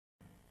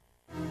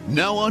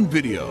Now on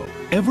video.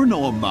 Ever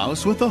know a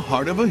mouse with the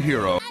heart of a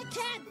hero? I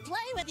can't play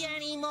with you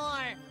anymore.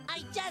 I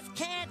just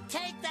can't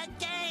take the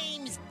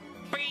games.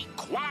 Be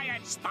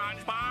quiet,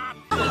 SpongeBob.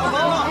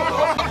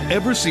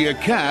 Ever see a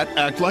cat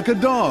act like a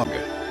dog?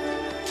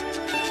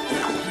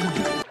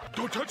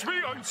 Don't touch me,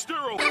 I'm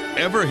sterile.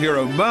 Ever hear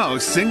a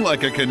mouse sing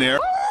like a canary?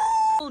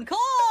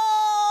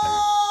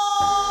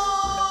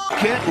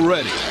 Get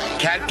ready.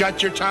 Cat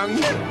got your tongue?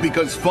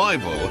 Because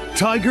Fievel,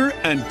 Tiger,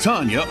 and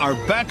Tanya are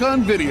back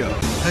on video.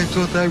 I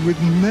thought I would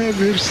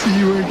never see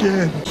you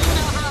again. You know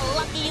how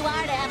lucky you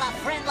are to have a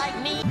friend like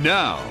me?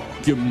 Now,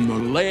 Give him the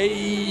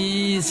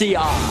lazy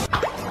eye.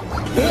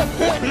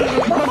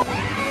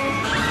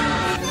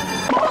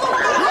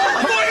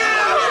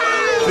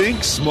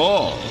 think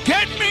small.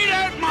 Get me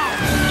that mouse!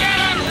 Get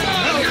him!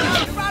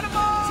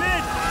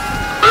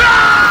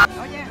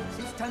 Oh yeah,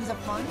 she's tons of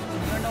fun.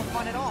 You're no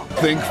fun at all.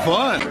 Think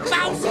fun. You'll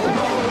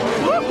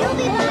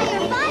be by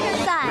your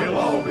fireside.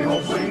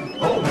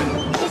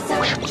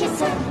 Kiss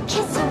her,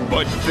 kiss her.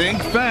 But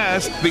think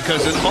fast,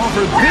 because an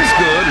offer this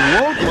good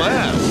won't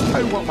last.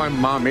 I want my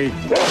mommy.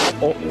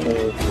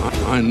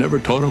 I never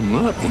taught him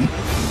nothing.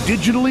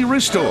 Digitally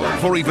restored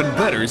for even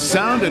better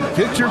sound and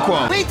picture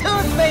quality. We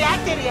too may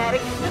act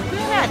idiotic.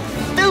 You're not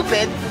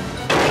stupid.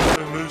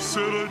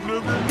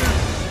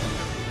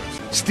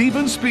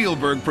 Steven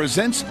Spielberg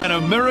presents An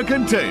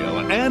American Tale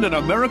and An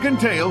American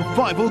Tale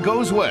Fievel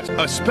Goes West.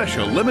 A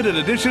special limited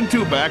edition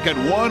 2-pack at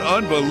one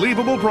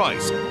unbelievable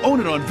price. Own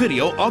it on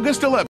video August 11th.